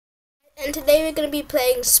And today we're going to be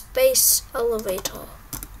playing Space Elevator.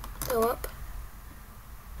 Go up.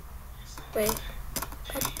 Wait.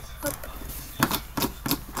 Up.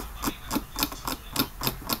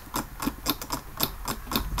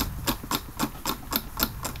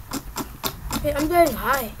 Wait, I'm going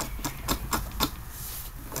high.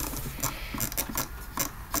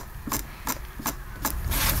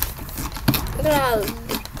 I'm gonna...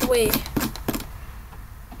 Wait,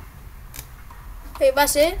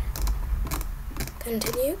 that's it?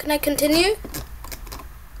 Continue? Can I continue?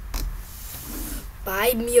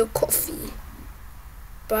 Buy me a coffee.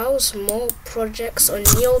 Browse more projects on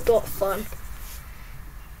Neil.fun.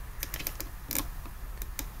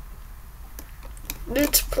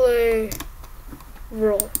 Let's play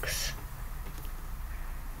rocks.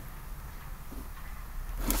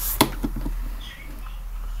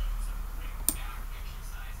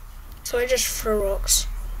 So I just throw rocks.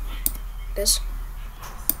 This.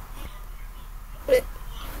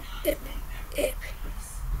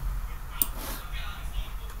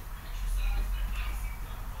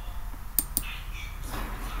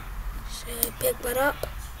 So I pick that up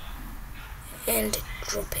and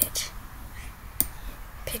drop it.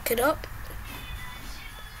 Pick it up.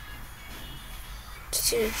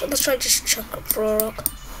 Let's try just chuck up for a rock.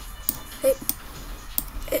 Wait.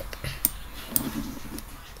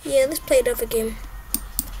 Yeah, let's play another game.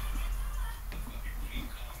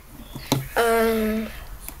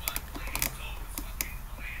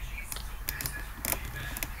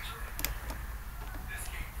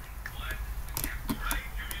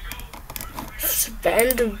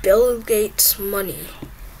 Spend Bill Gates' money.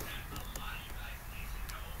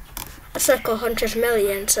 That's like 100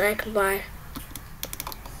 million, so I can buy.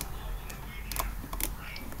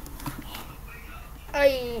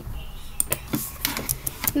 I'm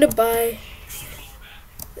gonna buy.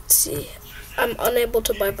 Let's see. I'm unable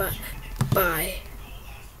to buy that. Buy.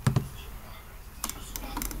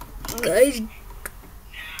 Guys.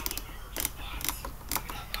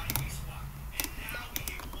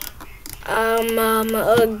 A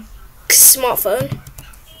smartphone.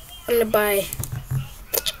 I'm gonna buy.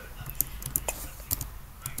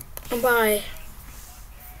 I'll buy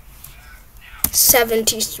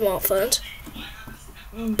 70 smartphones.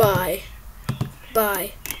 Buy.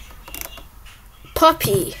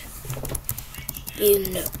 Puppy. You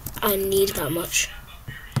know, I need that much.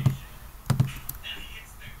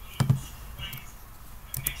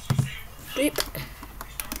 Beep.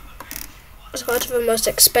 Let's go to the most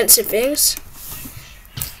expensive things.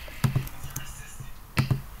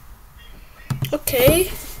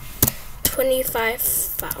 Okay.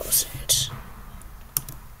 25,000.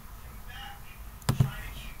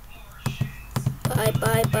 Buy.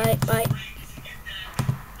 Buy.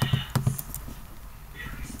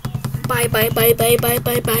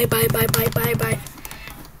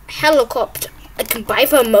 Helicopter. I can buy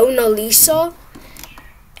the Mona Lisa.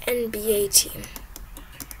 NBA team.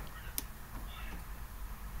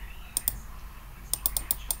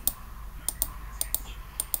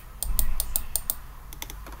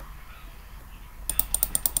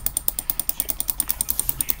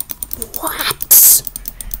 What?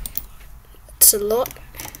 It's a lot.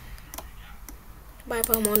 Buy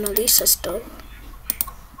the Mona Lisa stuff.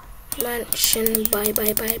 Mansion, buy.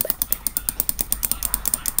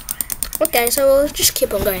 Okay, so we'll just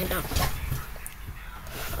keep on going down.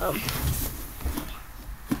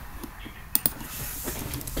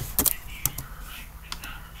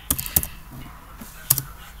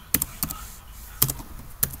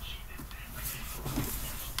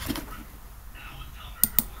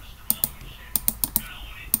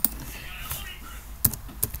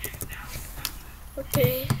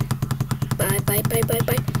 Okay. Bye.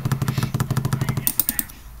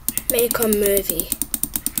 Make a movie.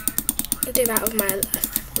 I'll do that with my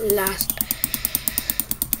last.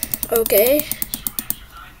 Okay.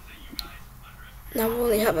 Now we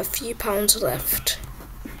only have a few pounds left.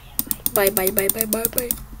 Bye.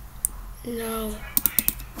 No.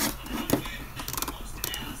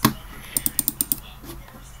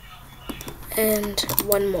 And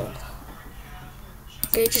one more.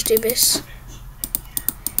 Okay, just do this.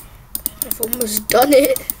 I've almost done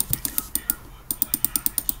it.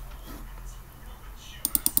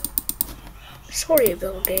 Sorry,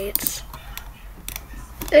 Bill Gates.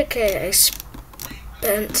 Okay, I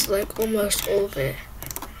spent like almost all of it.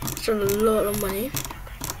 It's a lot of money.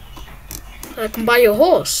 I can buy your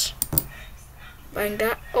horse. Buying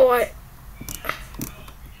that. Oh, I'm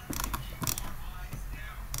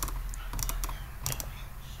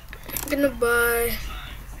gonna buy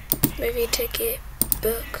maybe ticket,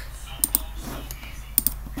 book.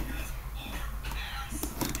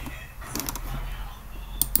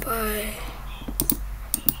 I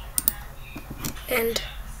and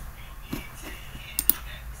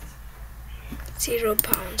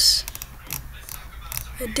 £0.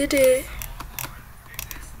 I did it.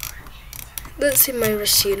 Let's see my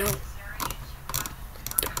receipt now.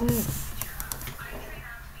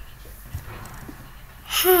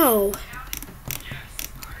 How?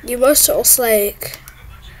 You must also like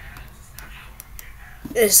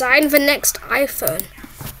design the next iPhone.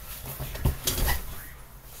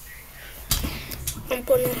 I'm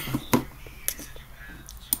gonna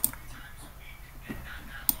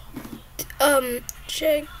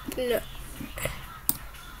check no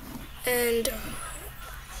and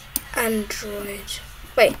Android.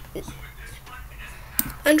 Wait,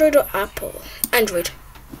 Android or Apple? Android.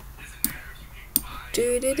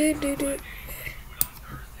 Do.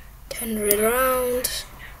 Turn it around,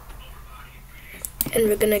 and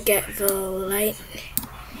we're gonna get the light.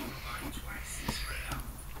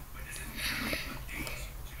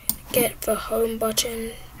 Get the home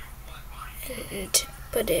button and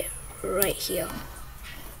put it right here.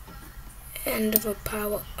 And the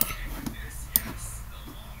power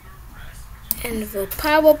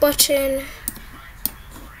button.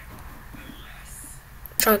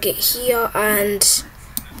 Drag it here and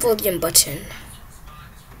volume button.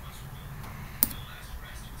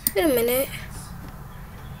 Wait a minute.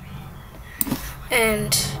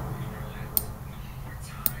 And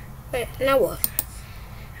wait, now what?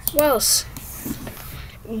 What else?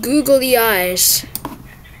 Googly eyes.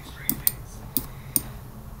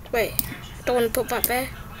 Wait, don't want to put that there.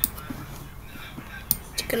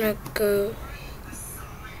 It's gonna go.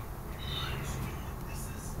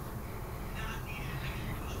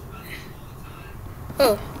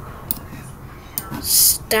 Oh,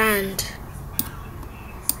 stand.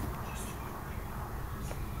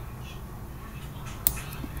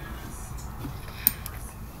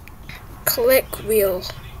 Click wheel.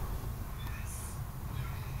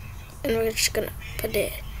 And we're just gonna put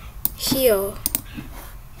it here.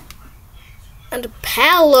 And a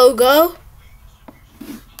PAL logo.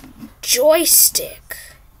 Joystick.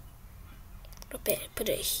 Put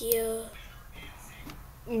it here.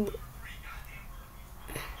 I'm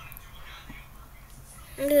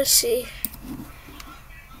gonna see.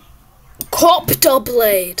 Copter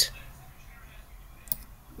blade.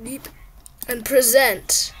 Beep. And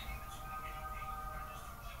present.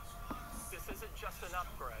 This isn't just an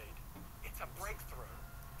upgrade. It's a breakthrough.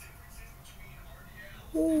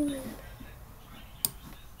 Ooh.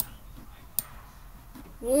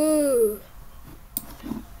 Woo.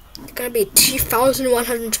 It's gonna be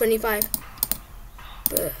 2,125.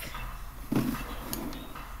 But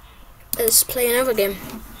let's play another game.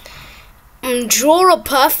 Draw a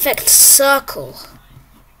perfect circle.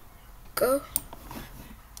 Go.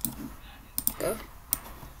 Go.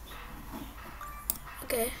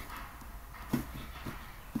 Okay.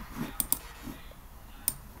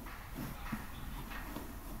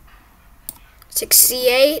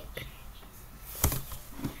 $68.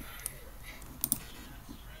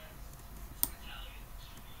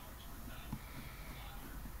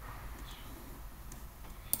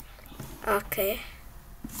 Okay.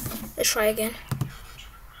 Let's try again.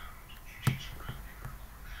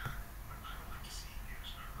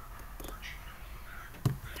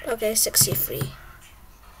 Okay, 63.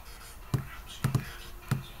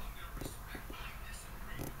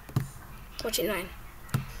 $49.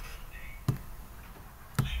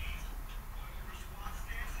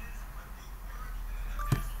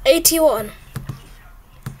 81.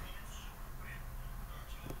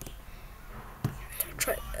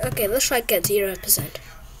 Okay, let's try get 0%.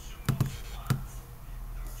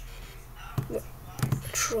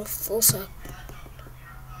 Draw full circle.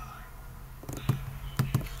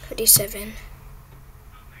 37.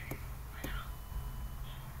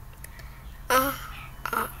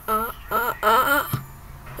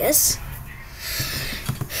 Yes.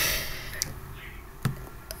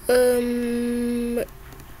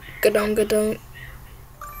 Go down.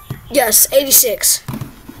 Yes, 86.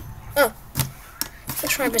 Oh,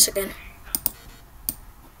 let's try this again.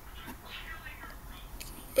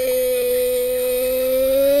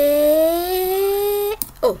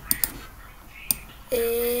 Oh.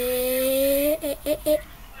 There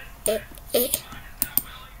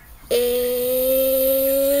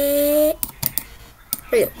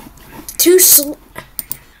you go. Too slow.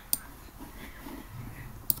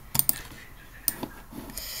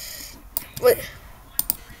 Wait.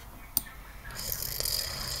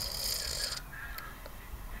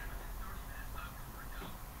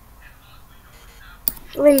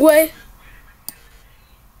 Wrong way.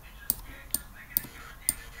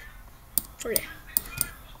 Sorry.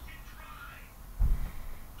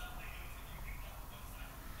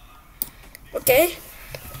 Okay.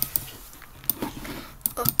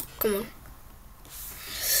 Oh, come on.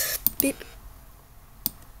 Beep.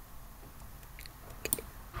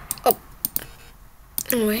 Oh.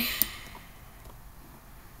 Anyway.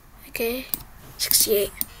 Okay.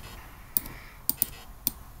 68.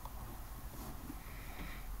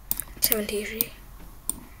 73.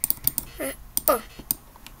 Oh.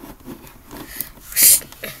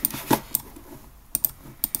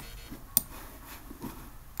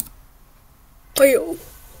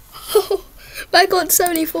 Oh, I got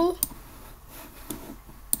 74.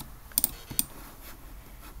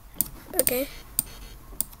 Okay.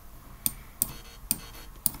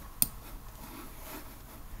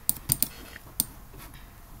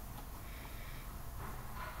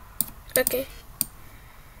 Okay.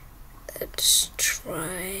 Let's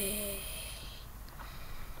try.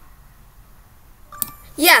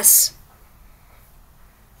 Yes!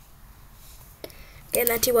 Get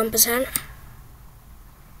 91%.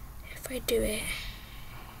 If I do it.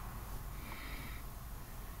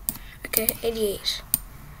 Okay, 88.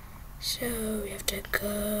 So we have to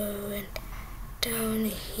go and down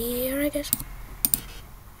here, I guess.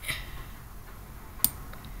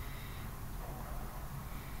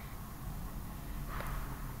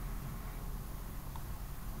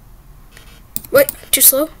 Wait, too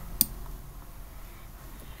slow?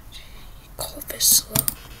 Call this slow.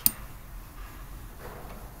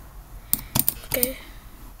 Okay.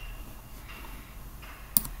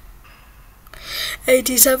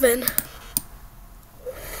 87.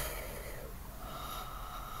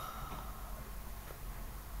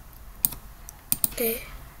 Okay.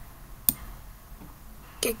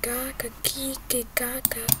 Giga.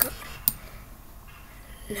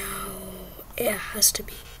 No, it has to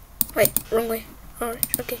be. Wait, wrong way.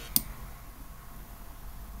 Alright, okay.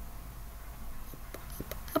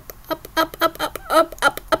 Up.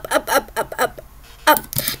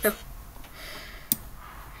 No.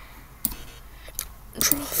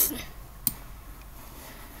 Drop.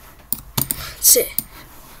 Sit.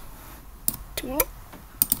 Two.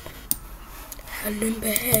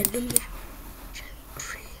 Lumber.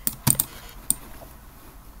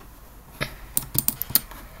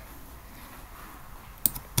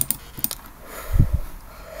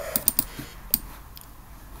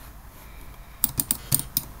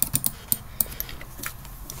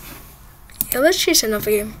 Yeah, let's choose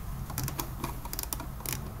another game.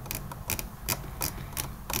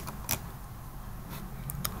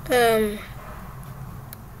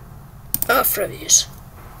 Earth reviews.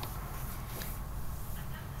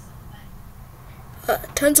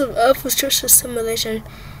 Tons of Earth was just a simulation.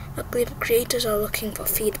 I believe creators are looking for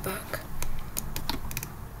feedback.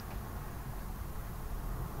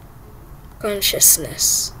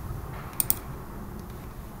 Consciousness.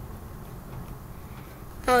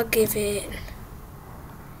 I'll give it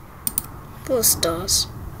 4 stars.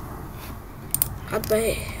 I'd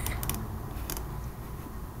rate it.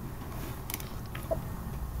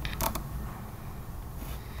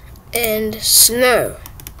 And snow.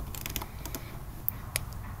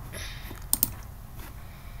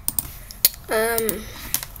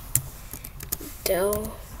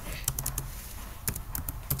 Del.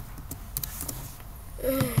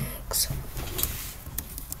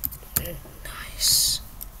 Nice.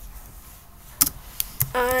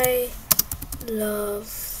 I love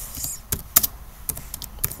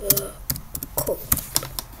the cold.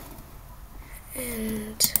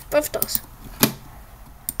 And 5 stars.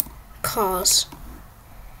 Cars.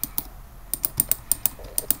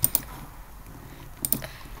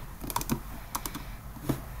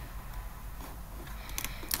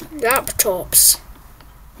 Laptops.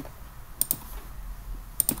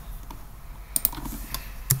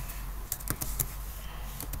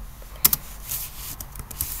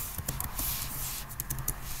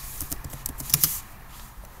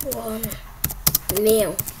 One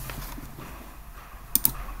nail.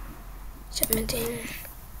 17.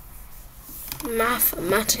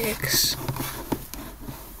 Mathematics.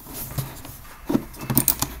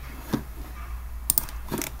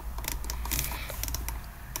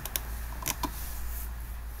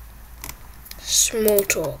 Small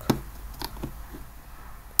talk.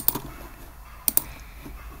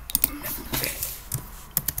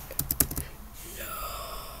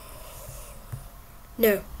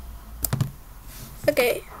 No.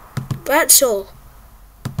 Okay, that's all.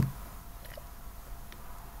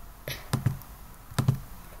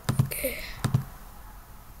 Okay.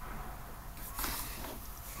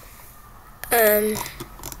 I'm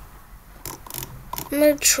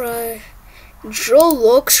gonna try draw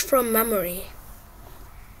logs from memory.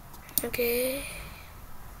 Okay.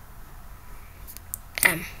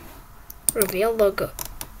 Reveal logo.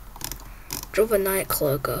 Drova Nike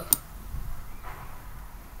logo.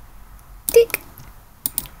 Tick.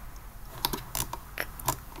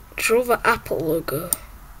 Drova Apple logo.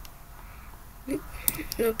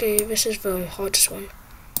 Okay, this is the hardest one.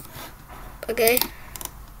 Okay.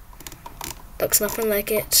 Looks nothing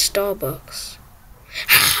like it. Starbucks.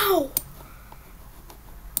 How?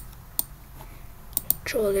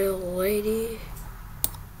 Draw a little lady.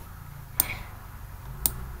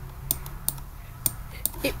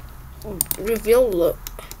 Reveal look.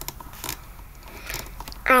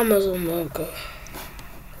 Amazon logo.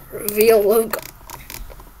 Reveal logo.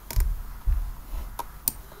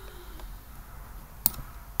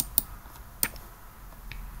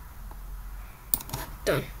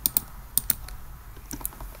 Done.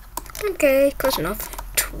 Okay, close enough.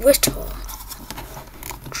 Twitter.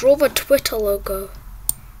 Draw the Twitter logo.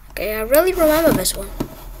 Okay, I really remember this one.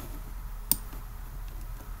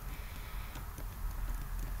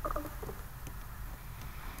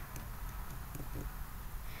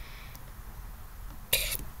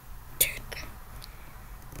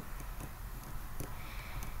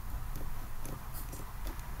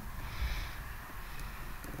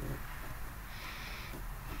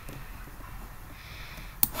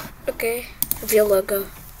 Okay, reveal logo.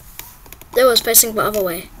 That was facing the other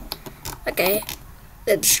way. Okay,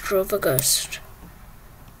 let's draw the ghost.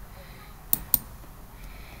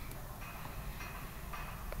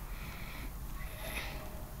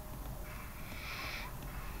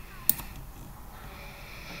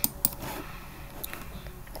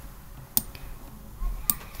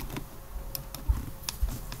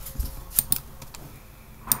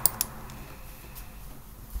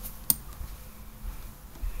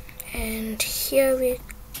 And here we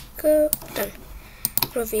go. Done.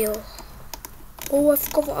 Reveal. Oh, I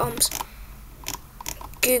forgot the arms.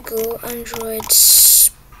 Google Android.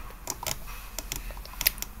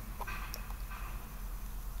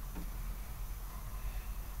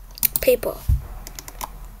 Paper.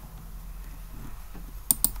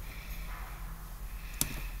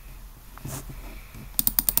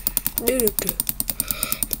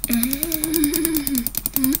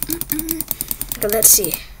 Okay, let's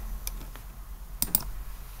see.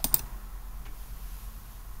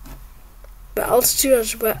 The altitude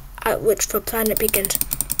is at which the planet begins.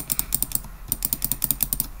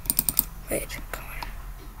 Wait, come on.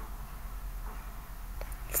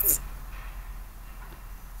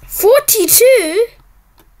 42?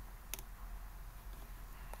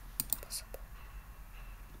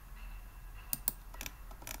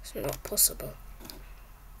 It's not possible.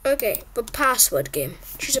 Okay, the password game.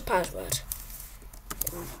 Choose a password.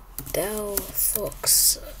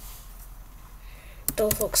 Delphox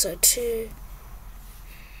 02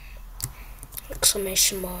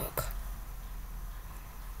 exclamation mark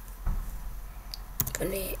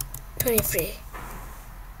 23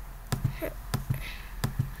 1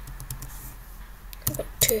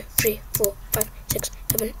 2 3 4 5 6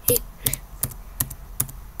 7 8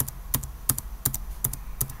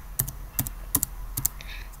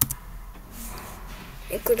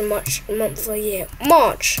 including March, month or year.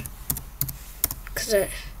 March, because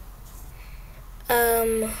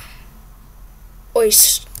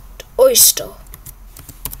oyster,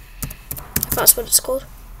 if that's what it's called.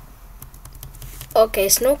 Okay,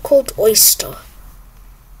 it's not called oyster.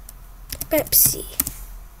 Pepsi.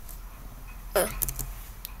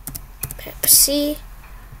 Pepsi.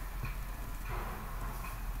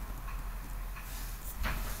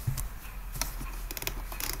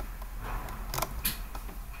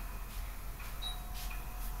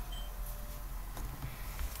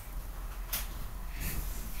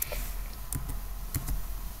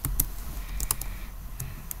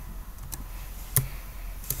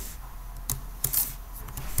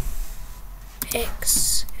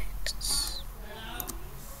 X. Just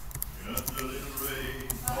a little rain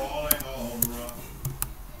falling on rock.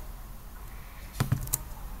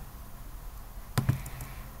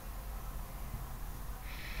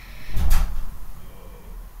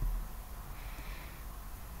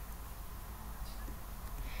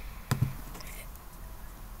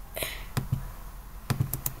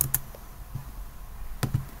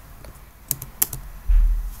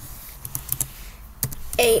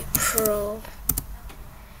 April.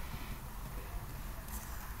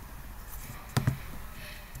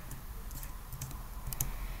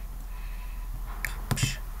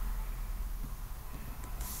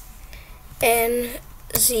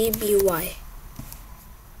 NZBY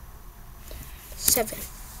 7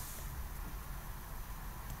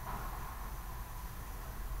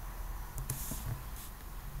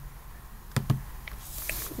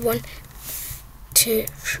 1 2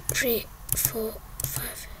 3 4,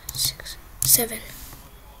 5, 6, 7.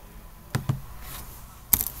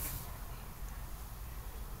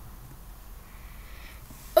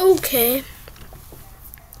 Okay.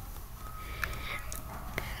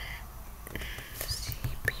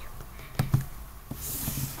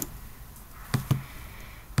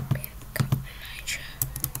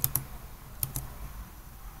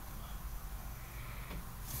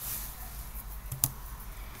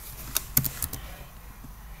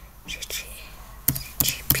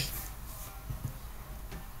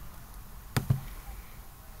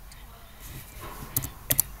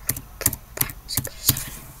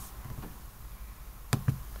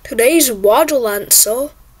 Today's waddle answer.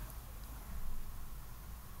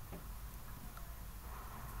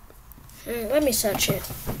 Let me search it.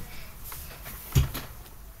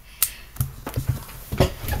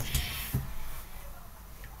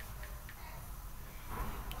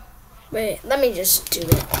 Wait, let me just do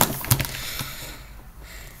it.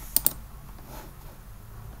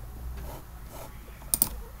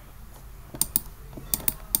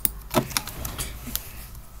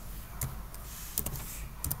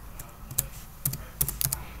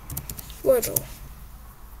 Wordle.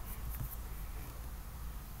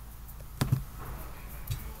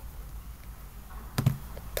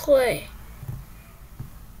 Play.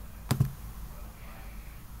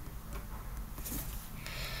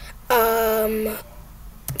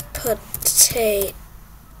 Potato.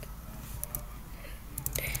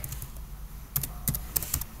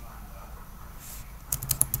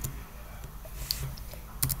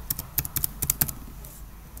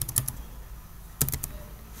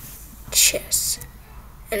 Chess.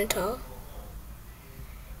 Enter.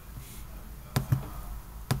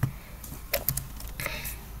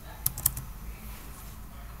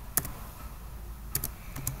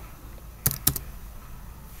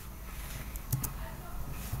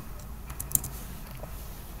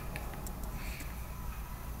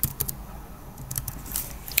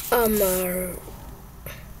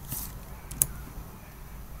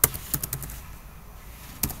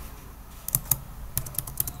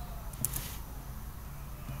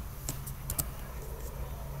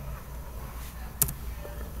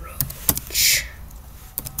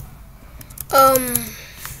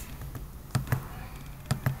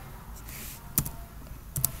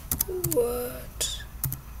 What?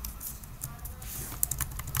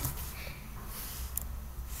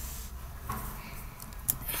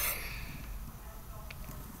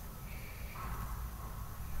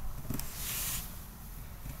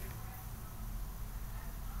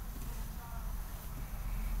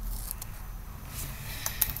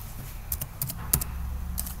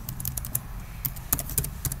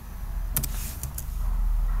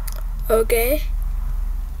 Okay.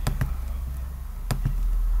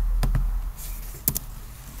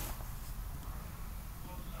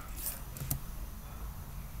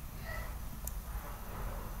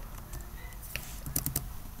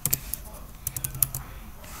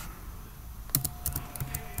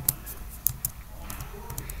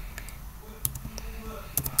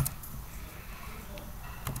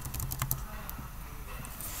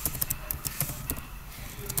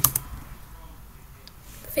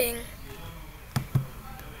 Thing.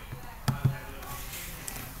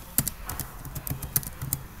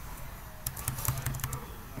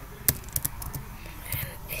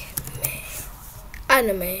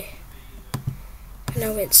 Anime. I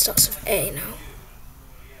know it starts with A now.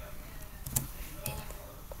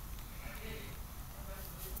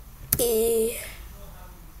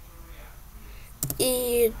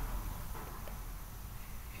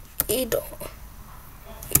 Idol.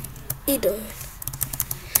 Idol.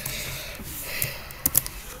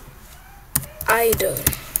 Idol.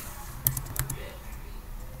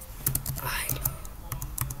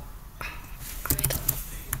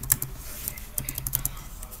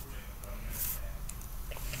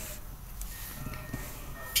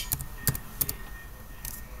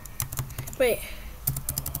 Wait.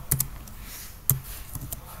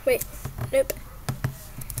 Wait. Nope.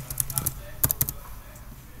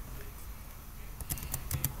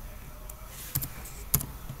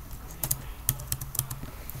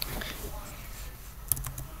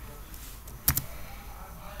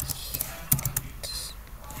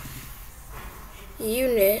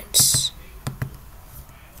 Units.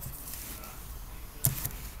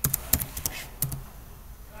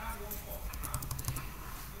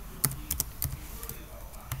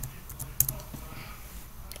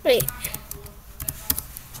 Wait.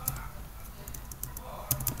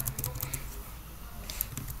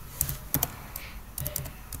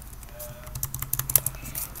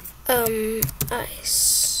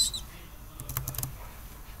 Ice.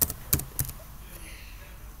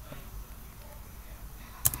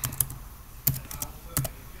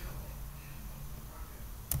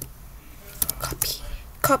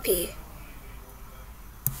 Copy.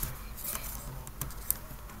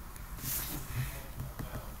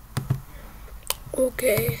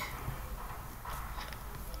 Okay.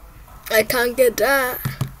 I can't get that.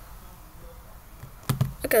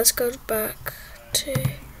 Okay, let's go back to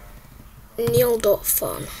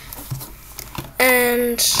Neil.fun.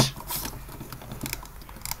 And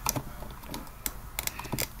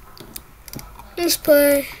let's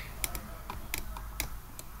play.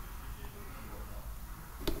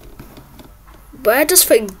 Where does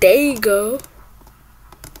they go?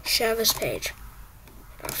 Share this page.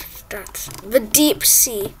 That's the deep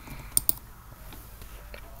sea.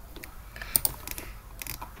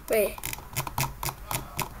 Wait.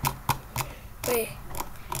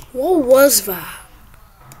 What was that?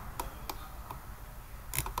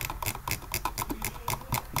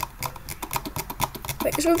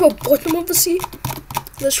 Wait, is there the bottom of the sea?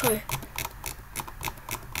 Let's try.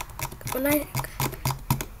 When I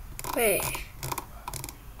wait.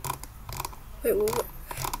 Wait.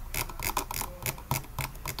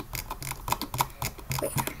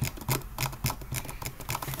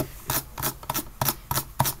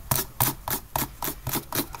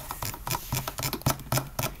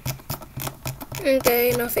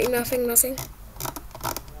 Okay, nothing.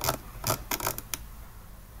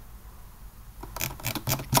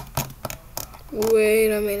 Wait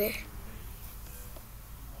a minute.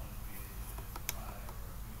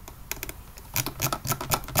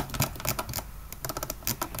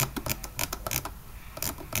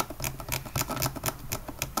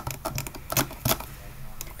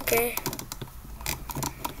 Okay.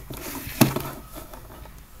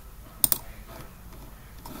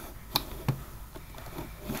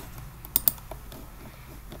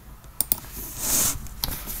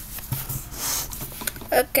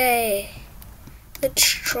 Okay, let's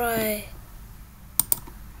try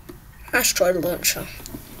asteroid launcher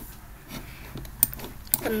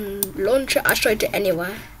and launch an asteroid to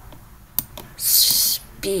anywhere.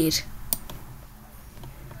 Speed.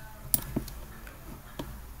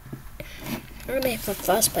 I'm gonna hit the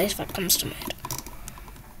first place that comes to mind.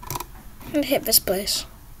 I'm gonna hit this place.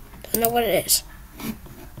 Don't know what it is.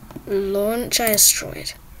 Launch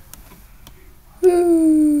asteroid.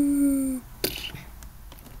 Woo.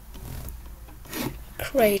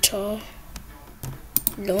 Crater.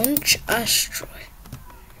 Launch asteroid.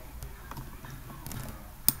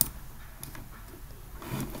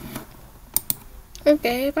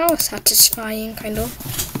 Okay, that was satisfying, kind of.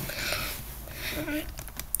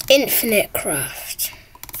 Infinite craft.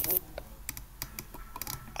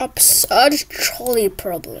 Absurd trolley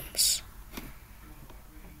problems.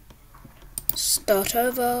 Start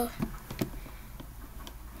over.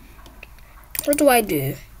 What do I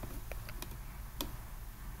do?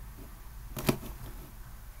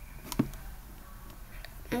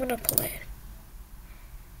 I'm gonna pull it.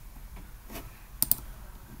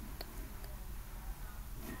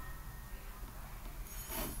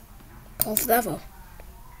 Pull the lever.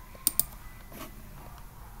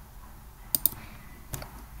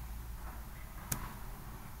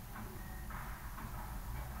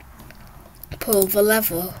 Pull the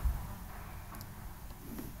lever.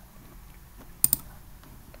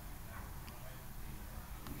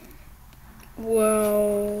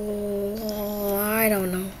 Well, I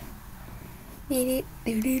don't know.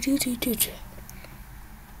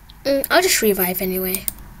 I'll just revive anyway.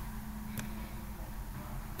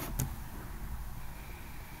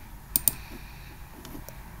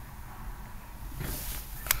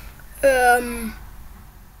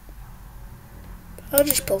 I'll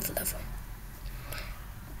just pull the lever.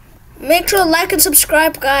 Make sure to like and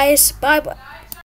subscribe, guys. Bye bye.